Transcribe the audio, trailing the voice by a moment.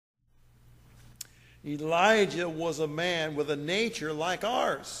Elijah was a man with a nature like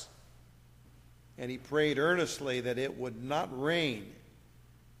ours. And he prayed earnestly that it would not rain.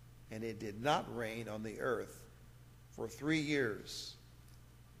 And it did not rain on the earth for 3 years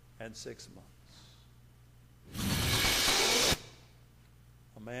and 6 months.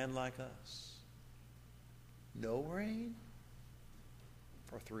 A man like us. No rain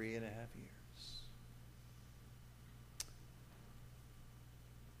for 3.5 years.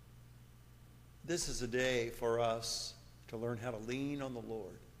 This is a day for us to learn how to lean on the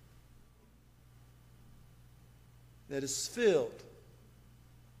Lord. That is filled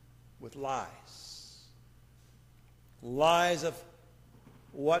with lies. Lies of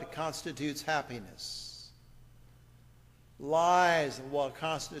what constitutes happiness. Lies of what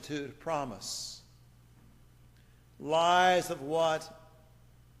constitutes promise. Lies of what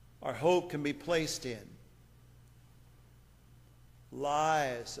our hope can be placed in.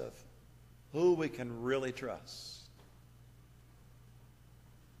 Lies of who we can really trust.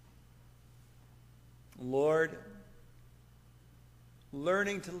 Lord,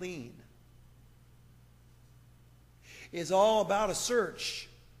 learning to lean is all about a search.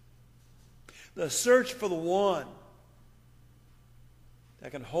 The search for the one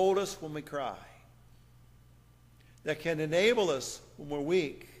that can hold us when we cry. That can enable us when we're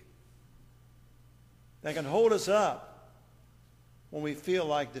weak. That can hold us up when we feel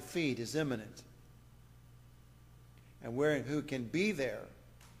like defeat is imminent. And who can be there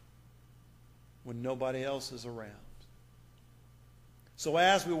when nobody else is around. So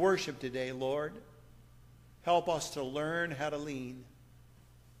as we worship today, Lord, help us to learn how to lean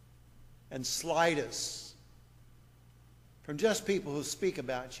and slide us from just people who speak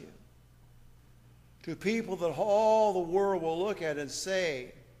about you to people that all the world will look at and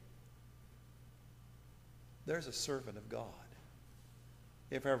say, there's a servant of God,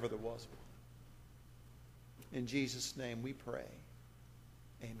 if ever there was one. In Jesus' name we pray.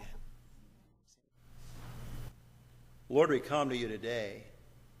 Amen. Lord, we come to you today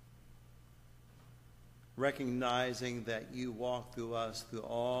recognizing that you walk through us through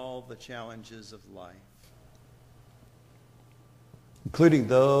all the challenges of life, including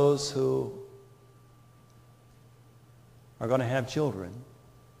those who are going to have children,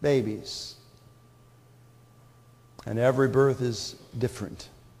 babies. And every birth is different.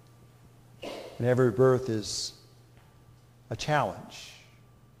 And every birth is a challenge.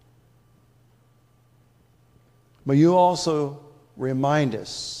 But you also remind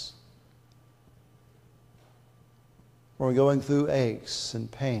us when we're going through aches and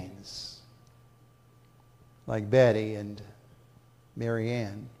pains, like Betty and Mary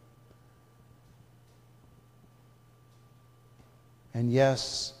Ann. And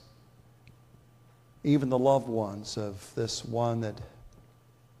yes, even the loved ones of this one that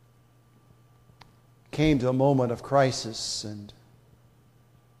came to a moment of crisis and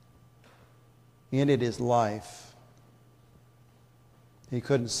ended his life. He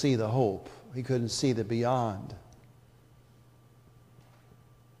couldn't see the hope. He couldn't see the beyond.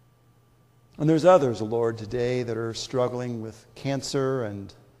 And there's others, Lord, today that are struggling with cancer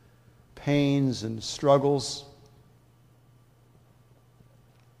and pains and struggles.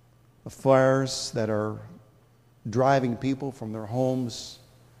 The fires that are driving people from their homes,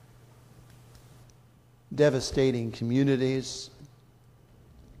 devastating communities,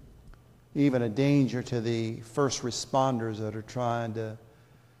 even a danger to the first responders that are trying to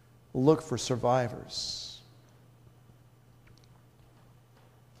look for survivors.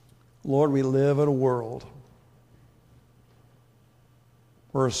 Lord, we live in a world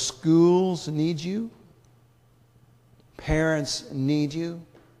where schools need you, parents need you,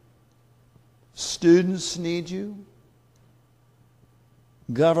 students need you,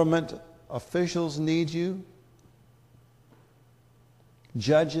 government officials need you,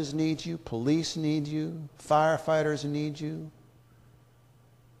 judges need you, police need you, firefighters need you.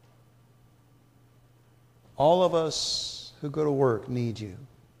 All of us who go to work need you.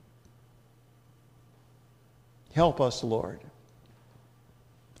 Help us, Lord.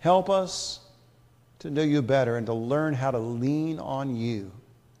 Help us to know you better and to learn how to lean on you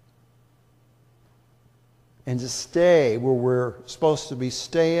and to stay where we're supposed to be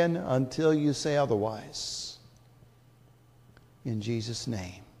staying until you say otherwise. In Jesus'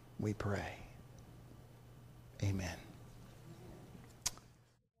 name we pray. Amen.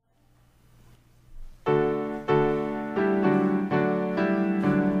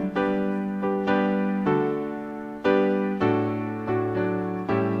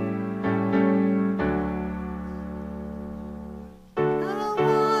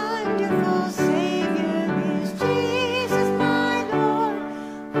 Savior is Jesus, my Lord,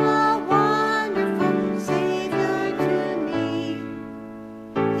 a wonderful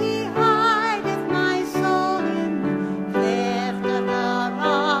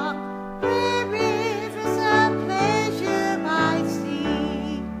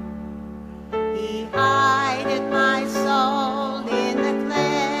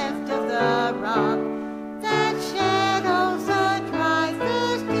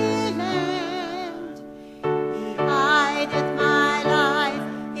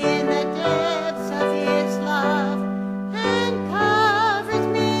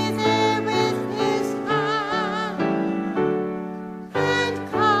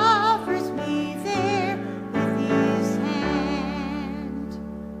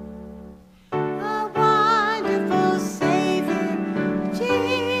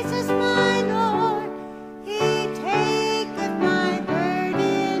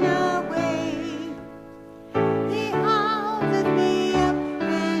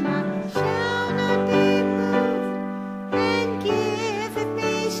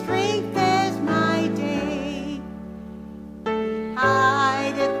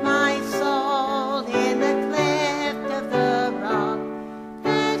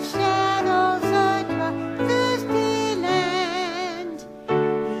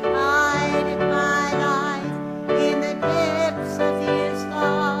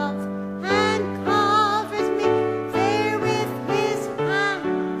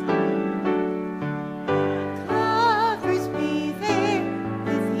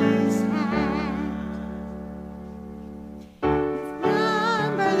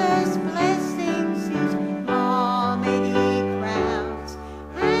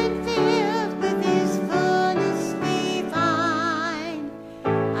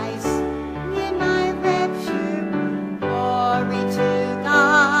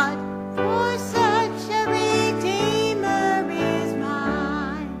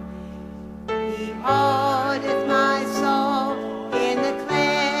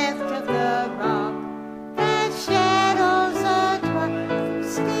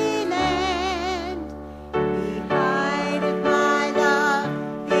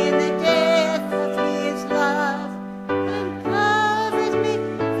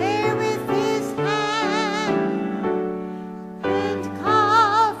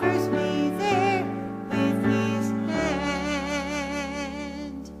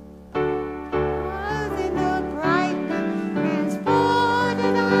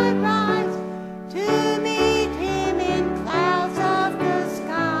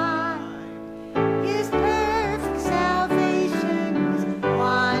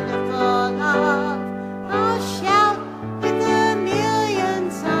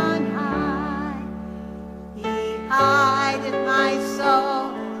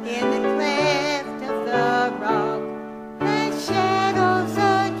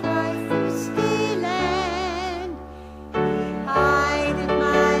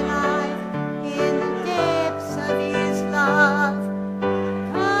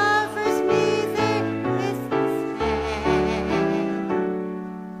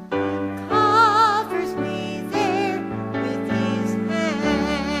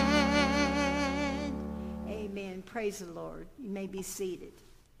may be seated.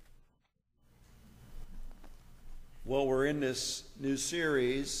 Well, we're in this new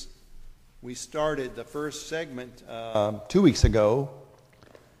series. We started the first segment 2 weeks ago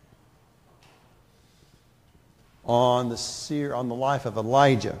on the life of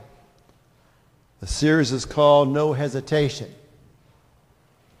Elijah. The series is called No Hesitation.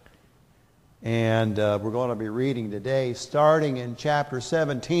 And we're going to be reading today, starting in chapter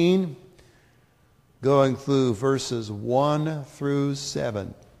 17, going through verses 1 through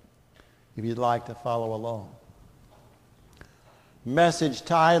 7, if you'd like to follow along. Message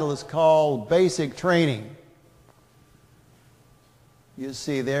title is called Basic Training. You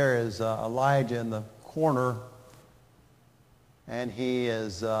see there is Elijah in the corner, and he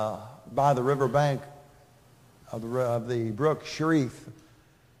is by the riverbank of the brook Cherith,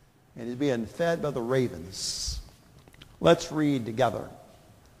 and he's being fed by the ravens. Let's read together.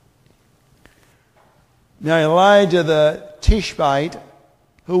 Now Elijah the Tishbite,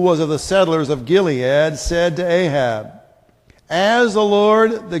 who was of the settlers of Gilead, said to Ahab, "As the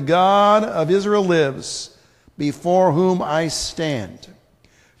Lord, the God of Israel lives, before whom I stand,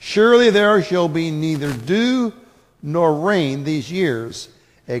 surely there shall be neither dew nor rain these years,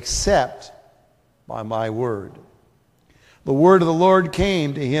 except by my word." The word of the Lord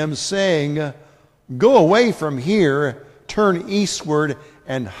came to him, saying, "Go away from here, turn eastward,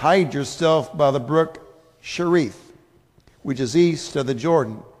 and hide yourself by the brook Cherith, which is east of the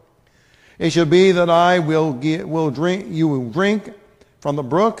Jordan. It shall be that you will drink from the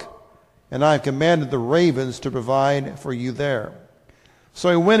brook, and I have commanded the ravens to provide for you there."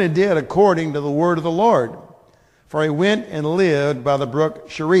 So he went and did according to the word of the Lord. For he went and lived by the brook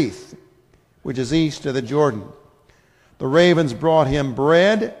Cherith, which is east of the Jordan. The ravens brought him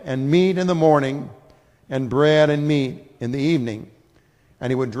bread and meat in the morning, and bread and meat in the evening, and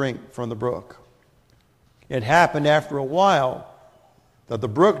he would drink from the brook. It happened after a while that the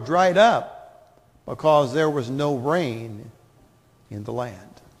brook dried up, because there was no rain in the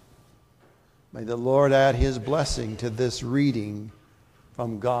land. May the Lord add his blessing to this reading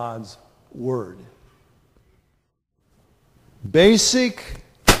from God's word. Basic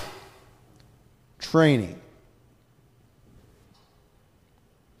training.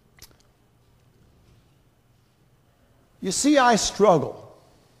 You see, I struggle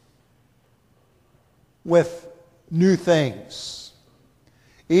with new things,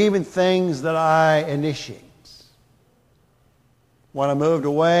 even things that I initiate. When I moved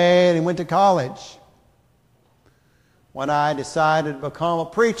away and went to college, when I decided to become a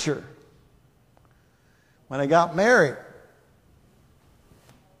preacher, when I got married,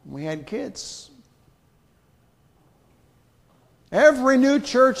 we had kids. Every new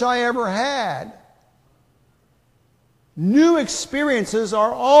church I ever had, new experiences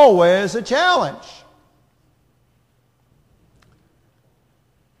are always a challenge.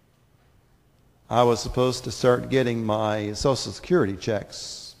 I was supposed to start getting my Social Security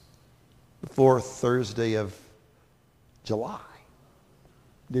checks the fourth Thursday of July.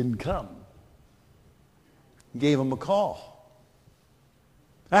 Didn't come. Gave them a call.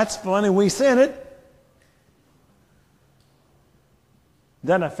 "That's funny, we sent it."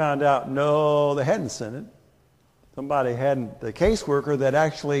 Then I found out, no, they hadn't sent it. Somebody hadn't, the caseworker that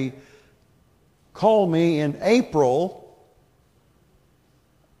actually called me in April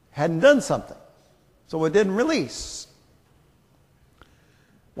hadn't done something. So it didn't release.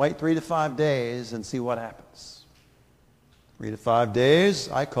 Wait 3 to 5 days and see what happens. 3 to 5 days,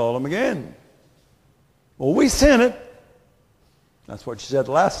 I call them again. "Well, we sent it." That's what she said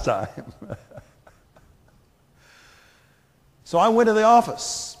last time. So I went to the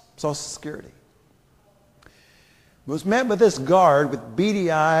office, Social Security. Was met with this guard with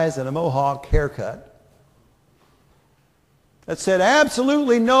beady eyes and a mohawk haircut that said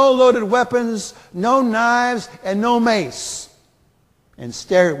absolutely no loaded weapons, no knives, and no mace, and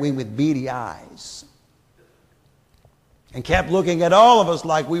stared at me with beady eyes and kept looking at all of us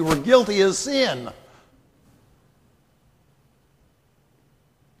like we were guilty of sin.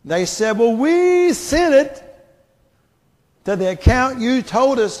 They said, "Well, we sent it to the account you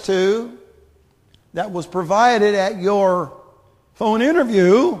told us to that was provided at your phone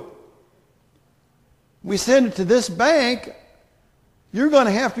interview. We sent it to this bank. You're going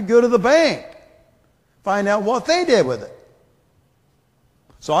to have to go to the bank, find out what they did with it."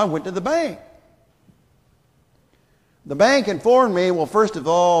 So I went to the bank. The bank informed me, well, first of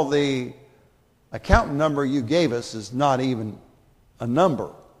all, the account number you gave us is not even a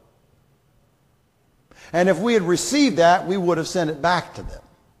number. And if we had received that, we would have sent it back to them.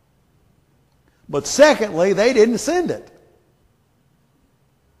 But secondly, they didn't send it.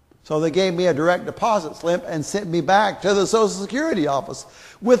 So they gave me a direct deposit slip and sent me back to the Social Security office.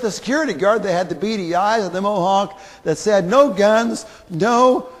 With the security guard, they had the beady eyes and the mohawk that said, no guns,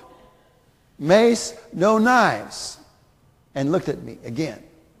 no mace, no knives. And looked at me again.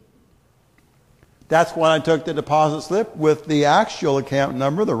 That's when I took the deposit slip with the actual account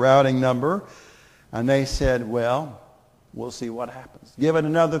number, the routing number. And they said, well, we'll see what happens. Give it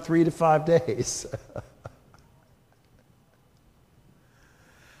another 3 to 5 days.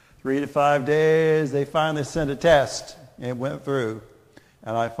 3 to 5 days, they finally sent a test. It went through,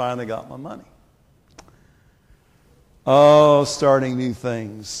 and I finally got my money. Oh, starting new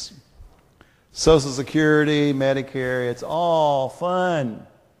things. Social Security, Medicare, it's all fun,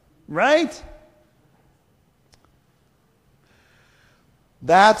 right?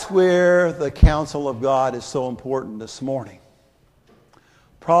 That's where the counsel of God is so important this morning.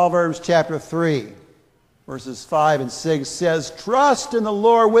 Proverbs chapter 3. Verses 5 and 6 says, trust in the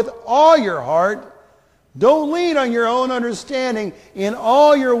Lord with all your heart. Don't lean on your own understanding. In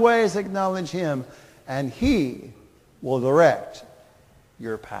all your ways acknowledge Him, and He will direct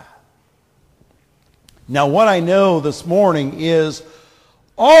your path. Now, what I know this morning is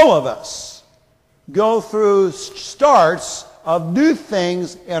all of us go through starts of new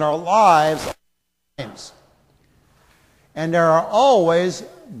things in our lives. And there are always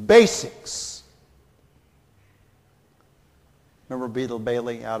basics. Remember Beetle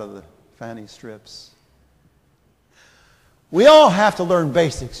Bailey out of the fanny strips? We all have to learn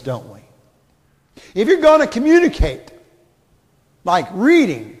basics, don't we? If you're going to communicate, like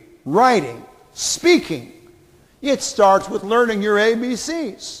reading, writing, speaking, it starts with learning your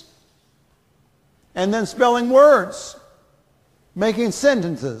ABCs. And then spelling words, making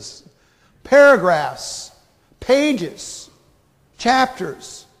sentences, paragraphs, pages,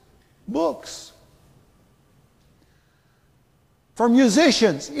 chapters, books. For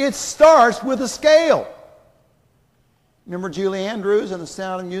musicians, it starts with a scale. Remember Julie Andrews and The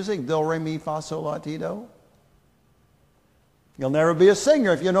Sound of Music? Do, re, mi, fa, sol, la, ti, do. You'll never be a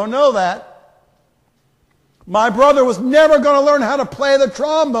singer if you don't know that. My brother was never going to learn how to play the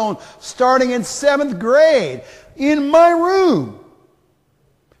trombone starting in 7th grade in my room.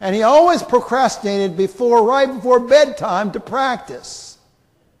 And he always procrastinated right before bedtime to practice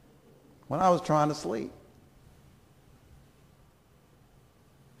when I was trying to sleep.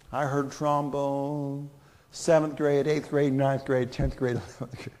 I heard trombone, 7th grade, 8th grade, 9th grade, 10th grade,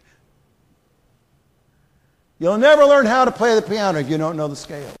 11th grade. You'll never learn how to play the piano if you don't know the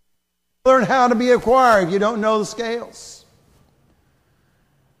scales. You'll learn how to be a choir if you don't know the scales.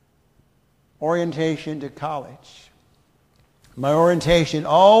 Orientation to college. My orientation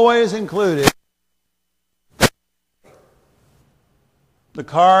always included the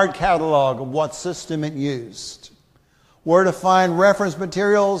card catalog of what system it used. Where to find reference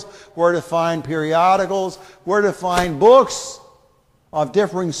materials, where to find periodicals, where to find books of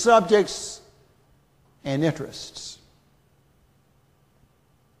differing subjects and interests.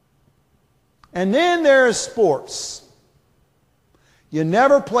 And then there's sports. You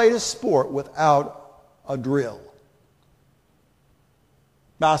never played a sport without a drill.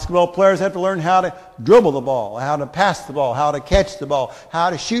 Basketball players have to learn how to dribble the ball, how to pass the ball, how to catch the ball, how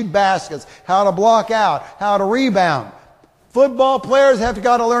to shoot baskets, how to block out, how to rebound. Football players have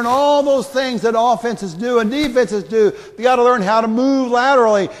got to learn all those things that offenses do and defenses do. They got to learn how to move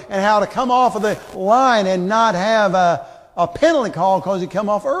laterally and how to come off of the line and not have a penalty call because you come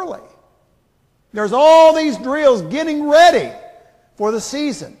off early. There's all these drills getting ready for the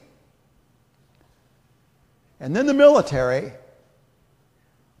season. And then the military,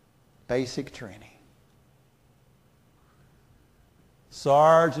 basic training.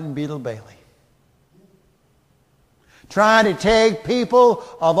 Sergeant Beetle Bailey. Trying to take people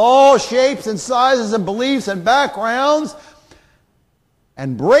of all shapes and sizes and beliefs and backgrounds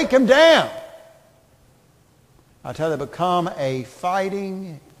and break them down until they become a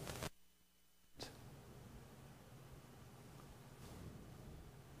fighting.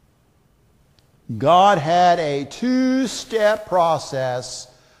 God had a two-step process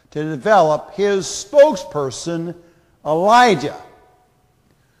to develop His spokesperson, Elijah.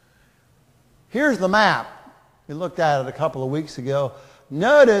 Here's the map. We looked at it a couple of weeks ago.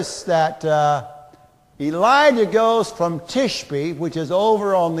 Notice that Elijah goes from Tishbe, which is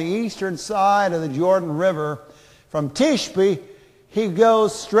over on the eastern side of the Jordan River. From Tishbe, he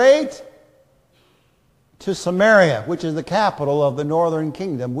goes straight to Samaria, which is the capital of the northern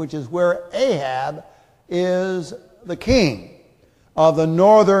kingdom, which is where Ahab is the king. of the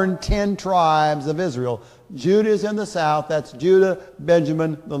northern 10 tribes of Israel. Judah is in the south. That's Judah,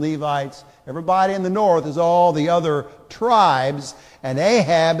 Benjamin, the Levites. Everybody in the north is all the other tribes, and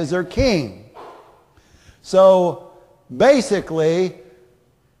Ahab is their king. So basically,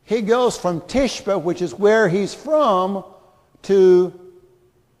 he goes from Tishbe, which is where he's from, to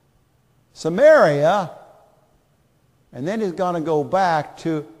Samaria, and then he's going to go back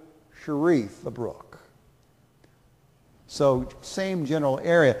to Cherith, the brook. So same general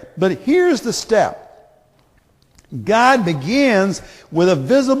area. But here's the step. God begins with a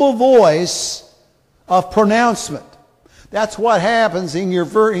visible voice of pronouncement. That's what happens in your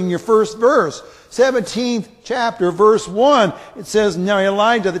first verse. 17th chapter, verse 1. It says, Now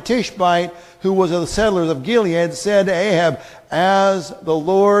Elijah the Tishbite, who was of the settlers of Gilead, said to Ahab, As the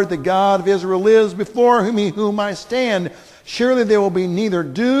Lord, the God of Israel, lives before whom I stand, surely there will be neither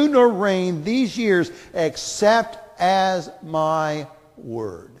dew nor rain these years, except as my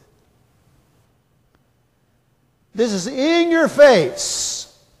word. This is in your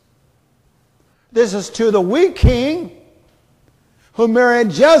face. This is to the weak king who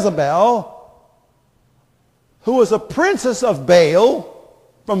married Jezebel, who was a princess of Baal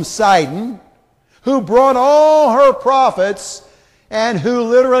from Sidon, who brought all her prophets and who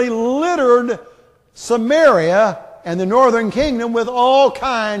literally littered Samaria and the northern kingdom with all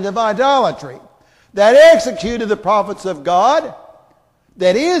kinds of idolatry, that executed the prophets of God,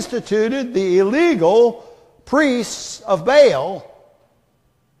 that instituted the illegal priests of Baal,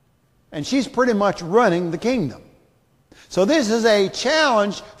 and she's pretty much running the kingdom. So this is a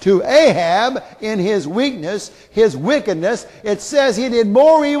challenge to Ahab in his weakness, his wickedness. It says he did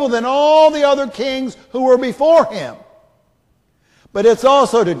more evil than all the other kings who were before him. But it's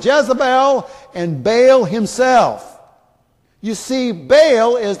also to Jezebel and Baal himself. You see,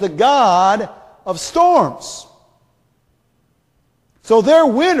 Baal is the god of storms. So their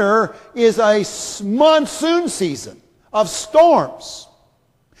winter is a monsoon season of storms.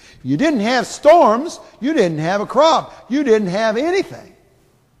 You didn't have storms, you didn't have a crop, you didn't have anything.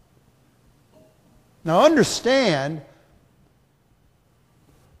 Now understand,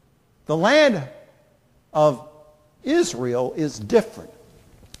 the land of Israel is different.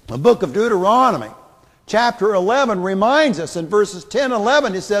 The book of Deuteronomy, chapter 11, reminds us in verses 10 and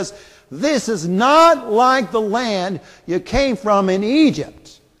 11, it says, This is not like the land you came from in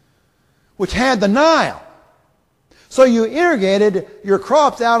Egypt, which had the Nile. So you irrigated your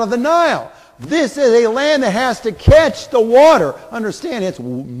crops out of the Nile. This is a land that has to catch the water. Understand, it's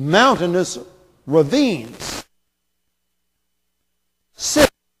mountainous ravines.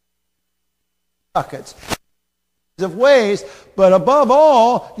 Buckets of ways, but above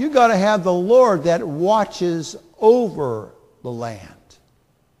all, you've got to have the Lord that watches over the land.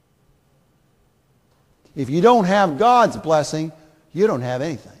 If you don't have God's blessing, you don't have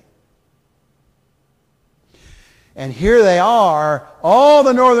anything. And here they are, all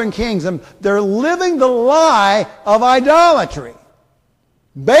the northern kings, and they're living the lie of idolatry.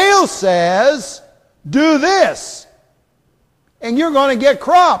 Baal says, do this, and you're going to get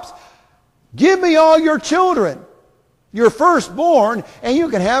crops. Give me all your children, your firstborn, and you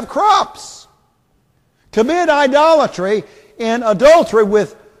can have crops. Commit idolatry and adultery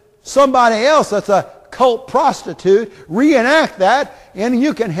with somebody else that's a cult prostitute, reenact that, and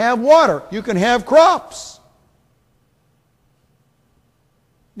you can have water. You can have crops.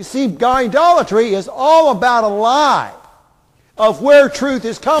 You see, idolatry is all about a lie of where truth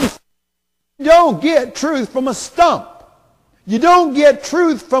is coming from. You don't get truth from a stump. You don't get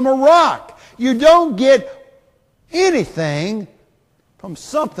truth from a rock. You don't get anything from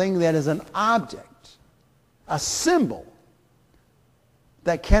something that is an object, a symbol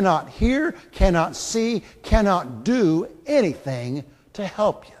that cannot hear, cannot see, cannot do anything to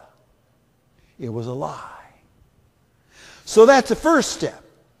help you. It was a lie. So that's the first step.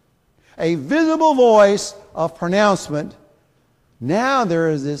 A visible voice of pronouncement. Now there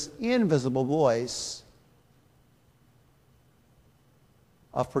is this invisible voice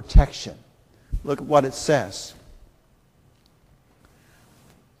of protection. Look at what it says.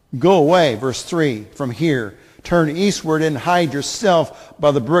 Go away, verse 3, from here. Turn eastward and hide yourself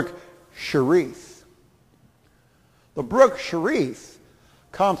by the brook Cherith. The brook Cherith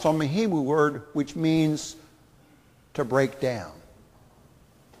comes from a Hebrew word which means to break down.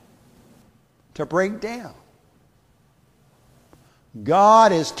 To break down.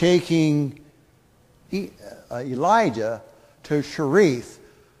 God is taking Elijah to Cherith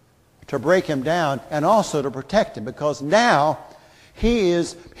to break him down and also to protect him, because now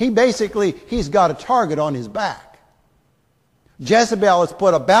he's got a target on his back. Jezebel has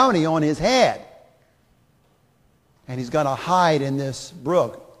put a bounty on his head. And he's going to hide in this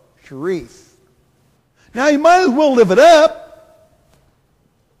brook, Cherith. Now you might as well live it up.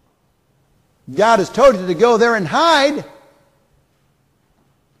 God has told you to go there and hide.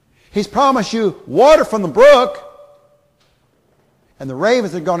 He's promised you water from the brook. And the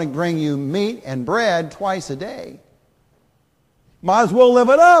ravens are going to bring you meat and bread twice a day. Might as well live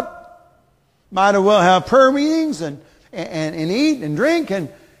it up. Might as well have prayer meetings and eat and drink and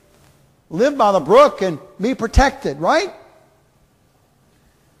live by the brook and be protected, right?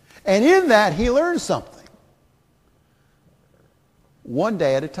 And in that, he learns something. One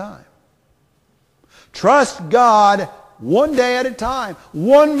day at a time. Trust God one day at a time.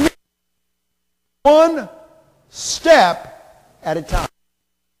 One step at a time.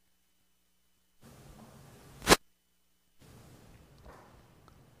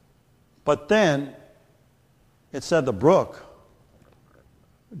 But then, it said the brook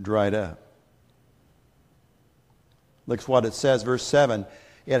dried up. Look what it says, verse 7.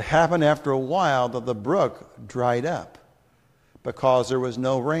 It happened after a while that the brook dried up because there was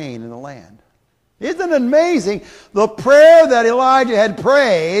no rain in the land. Isn't it amazing? The prayer that Elijah had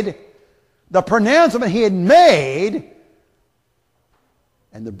prayed, the pronouncement he had made,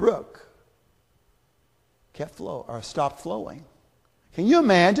 and the brook stopped flowing. Can you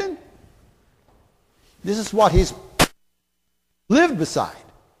imagine? This is what he's lived beside.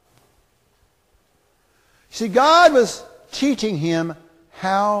 See, God was teaching him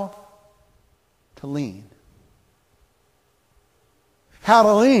how to lean. How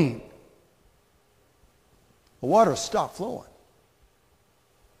to lean. The water stopped flowing.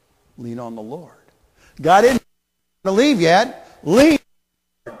 Lean on the Lord. God didn't leave yet. Lean.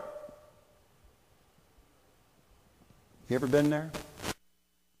 You ever been there?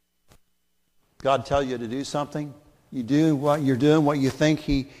 God tell you to do something. You do what you're doing, what you think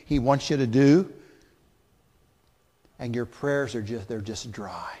He wants you to do. And your prayers are just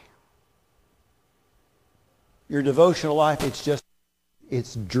dry. Your devotional life,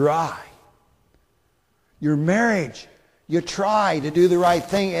 it's dry. Your marriage, you try to do the right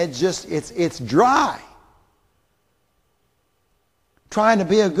thing, it's dry. Trying to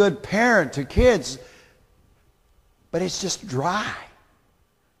be a good parent to kids, but it's just dry.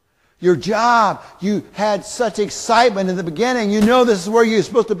 Your job, you had such excitement in the beginning, you know this is where you're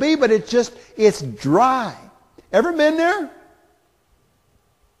supposed to be, but it's dry. Ever been there?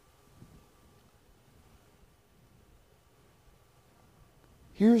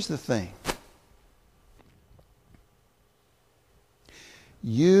 Here's the thing.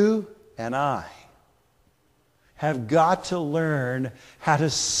 You and I have got to learn how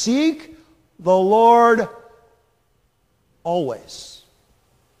to seek the Lord always.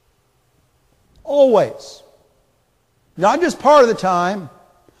 Always. Not just part of the time,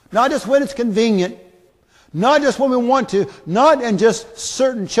 not just when it's convenient, not just when we want to, not in just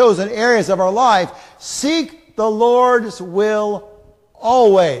certain chosen areas of our life. Seek the Lord's will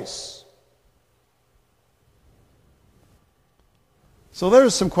always. So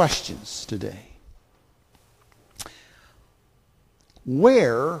there's some questions today.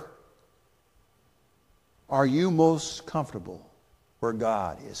 Where are you most comfortable where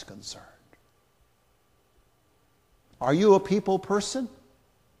God is concerned? Are you a people person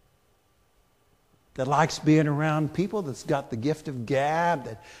that likes being around people, that's got the gift of gab,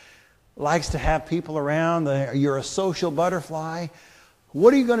 that likes to have people around? You're a social butterfly.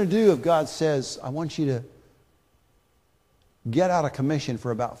 What are you going to do if God says, I want you to get out of commission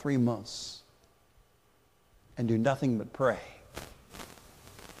for about 3 months and do nothing but pray?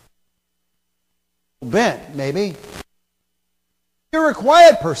 Bent, maybe. You're a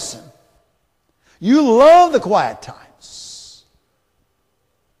quiet person. You love the quiet times.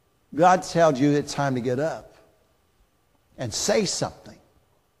 God tells you it's time to get up and say something.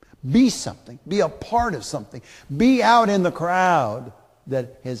 Be something. Be a part of something. Be out in the crowd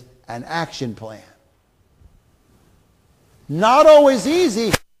that is an action plan. Not always easy.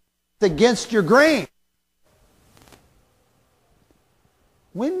 It's against your grain.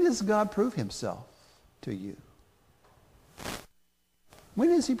 When does God prove Himself to you? When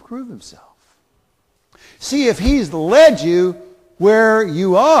does He prove Himself? See, if He's led you where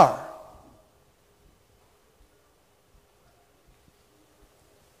you are,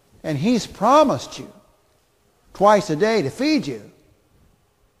 and He's promised you twice a day to feed you,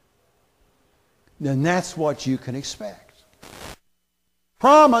 then that's what you can expect.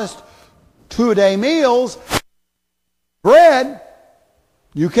 Promised 2-a-day meals, bread,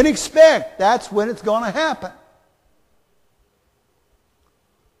 you can expect that's when it's going to happen.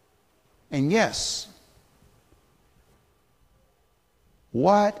 And yes,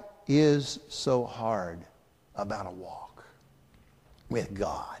 what is so hard about a walk with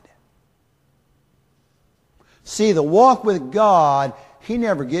God. See, the walk with God, He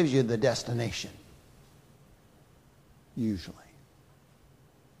never gives you the destination. Usually.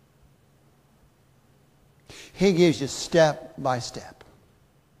 He gives you step by step.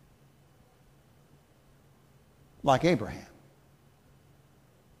 Like Abraham.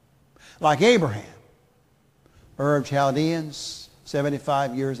 Like Abraham. Ur of Chaldeans,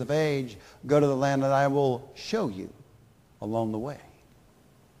 75 years of age, go to the land that I will show you along the way.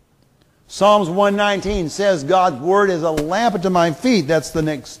 Psalms 119 says God's word is a lamp unto my feet. That's the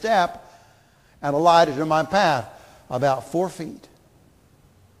next step. And a light unto my path. About 4 feet.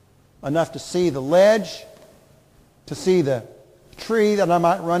 Enough to see the ledge, to see the tree that I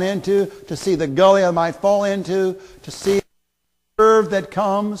might run into, to see the gully I might fall into, to see the curve that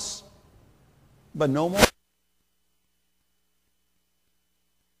comes, but no more.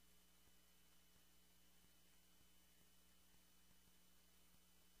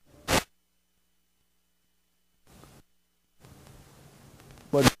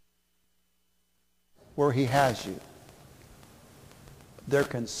 But where He has you, there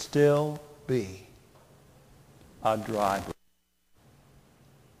can still be a dry brook.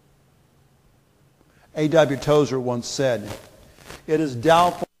 A.W. Tozer once said, "It is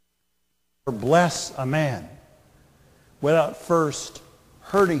doubtful to bless a man without first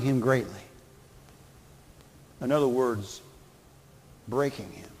hurting him greatly." In other words, breaking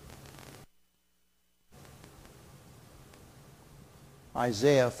him.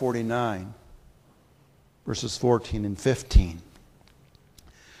 Isaiah 49, verses 14 and 15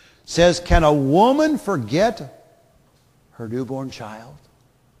 says, "Can a woman forget her newborn child?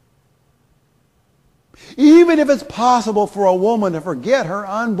 Even if it's possible for a woman to forget her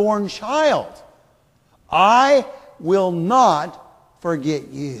unborn child, I will not forget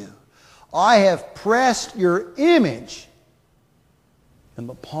you. I have pressed your image in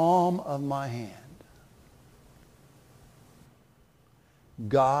the palm of my hand."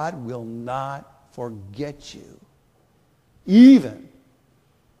 God will not forget you, even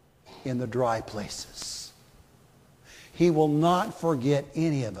in the dry places. He will not forget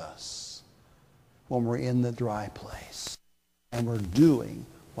any of us when we're in the dry place and we're doing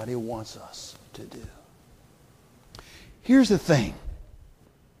what He wants us to do. Here's the thing.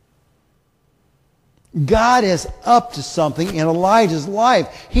 God is up to something in Elijah's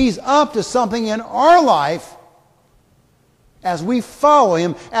life. He's up to something in our life as we follow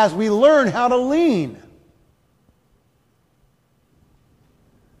Him, as we learn how to lean.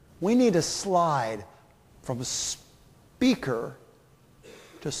 We need to slide from speaker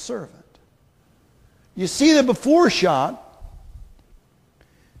to servant. You see, the before shot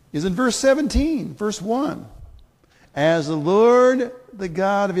is in verse 17, verse 1. "As the Lord, the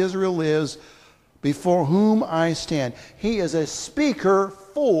God of Israel lives, before whom I stand." He is a speaker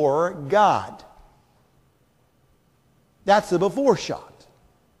for God. That's the before shot.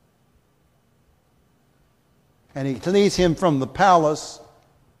 And He leads him from the palace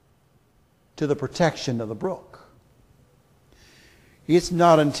to the protection of the brook. It's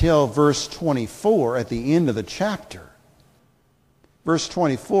not until verse 24 at the end of the chapter. Verse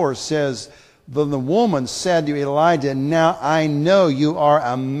 24 says, "Then the woman said to Elijah, now I know you are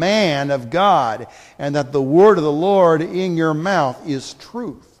a man of God, and that the word of the Lord in your mouth is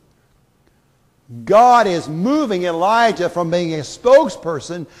truth." God is moving Elijah from being a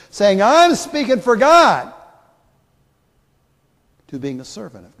spokesperson, saying, "I'm speaking for God," to being a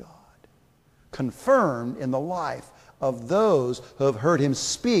servant of God, confirmed in the life of those who have heard him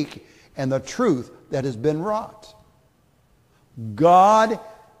speak and the truth that has been wrought. God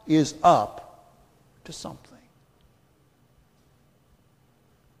is up to something.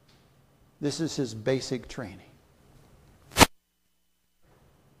 This is His basic training.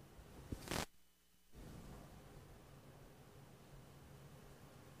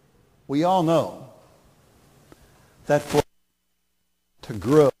 We all know that for to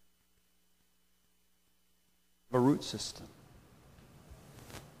grow a root system.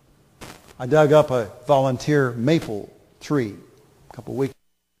 I dug up a volunteer maple tree a couple weeks ago.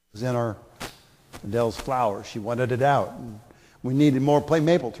 It was in our Adele's flowers. She wanted it out. And we needed more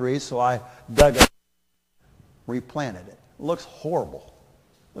maple trees, so I dug it, replanted it. It looks horrible.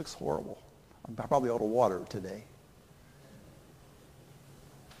 It looks horrible. I probably ought to water it today.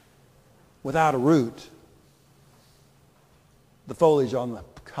 Without a root, the foliage on the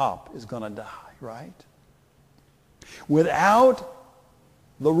top is going to die, right? Without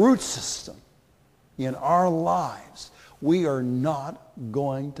the root system in our lives, we are not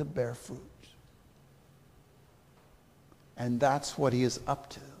going to bear fruit. And that's what He is up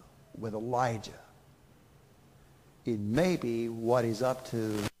to with Elijah it may be what he's up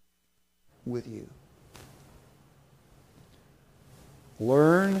to with you.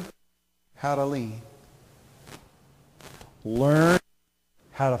 Learn how to lean. Learn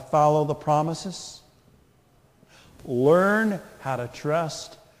how to follow the promises. Learn how to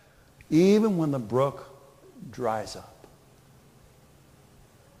trust even when the brook dries up.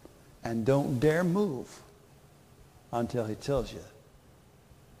 And don't dare move until he tells you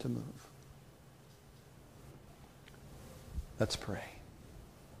to move. Let's pray.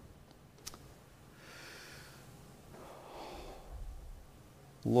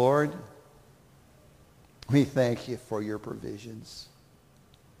 Lord, we thank you for your provisions,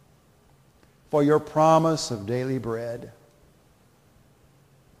 for your promise of daily bread.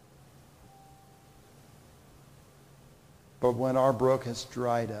 But when our brook has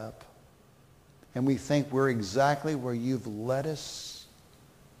dried up and we think we're exactly where you've led us,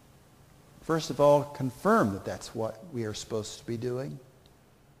 first of all, confirm that that's what we are supposed to be doing.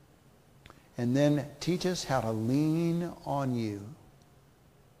 And then teach us how to lean on you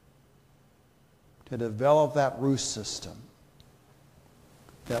to develop that root system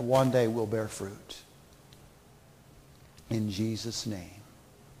that one day will bear fruit. In Jesus' name,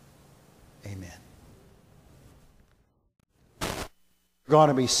 amen. We're going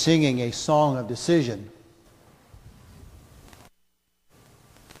to be singing a song of decision.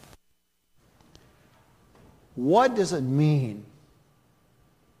 What does it mean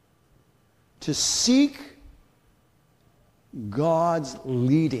to seek God's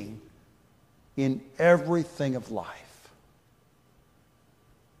leading in everything of life,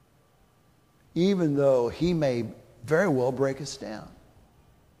 even though he may very well break us down,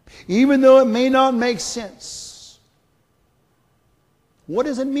 even though it may not make sense? What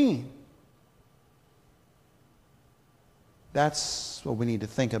does it mean? That's what we need to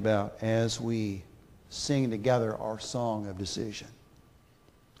think about as we sing together our song of decision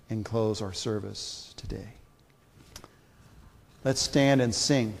and close our service today. Let's stand and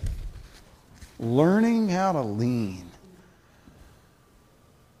sing, Learning How to Lean.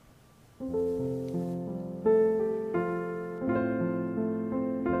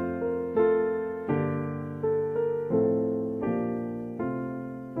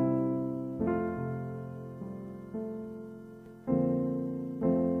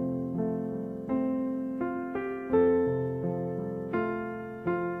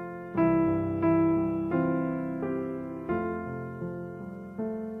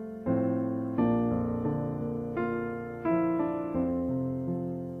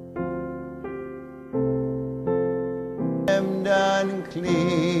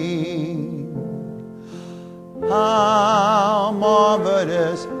 Unclean. How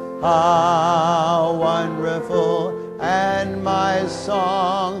marvelous, how wonderful, and my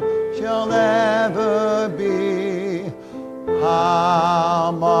song shall ever be.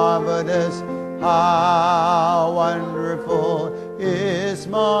 How marvelous, how wonderful is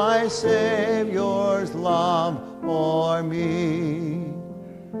my Savior's love for me.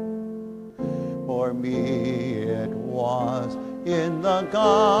 For me it was in the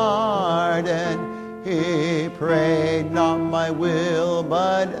garden, he prayed, not my will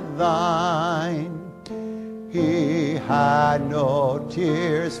but thine. He had no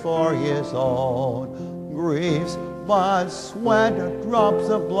tears for his own griefs, but sweat drops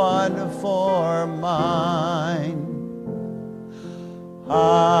of blood for mine.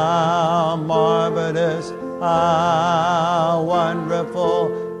 How marvelous, how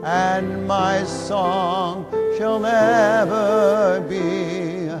wonderful, and my song shall ever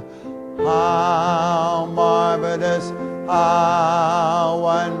be. How marvelous, how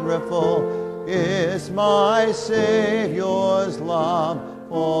wonderful is my Savior's love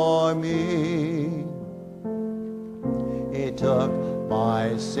for me. He took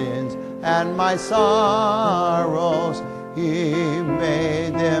my sins and my sorrows, he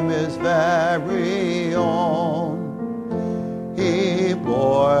made them his very own. He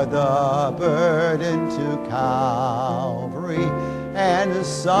bore the burden to Calvary and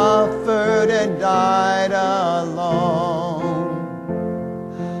suffered and died alone.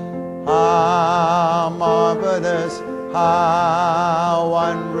 How marvelous, how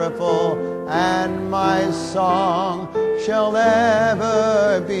wonderful, and my song shall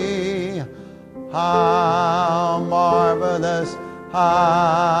ever be. How marvelous,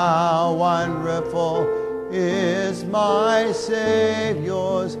 how wonderful is my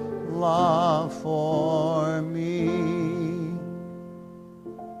Savior's love for me.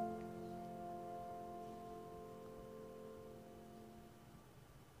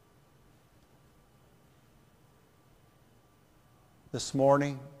 This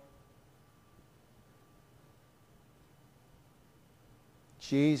morning,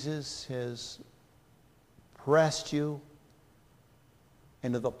 Jesus has pressed you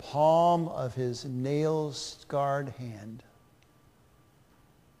into the palm of his nail-scarred hand.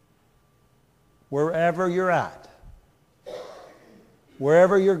 Wherever you're at,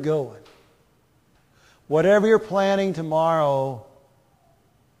 wherever you're going, whatever you're planning tomorrow,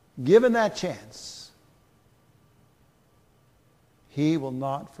 given that chance, he will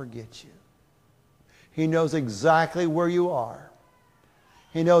not forget you. He knows exactly where you are.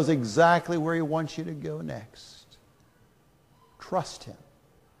 He knows exactly where he wants you to go next. Trust him.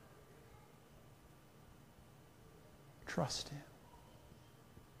 Trust him.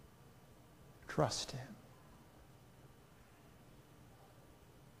 Trust him.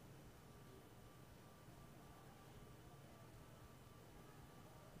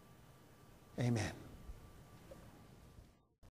 Amen.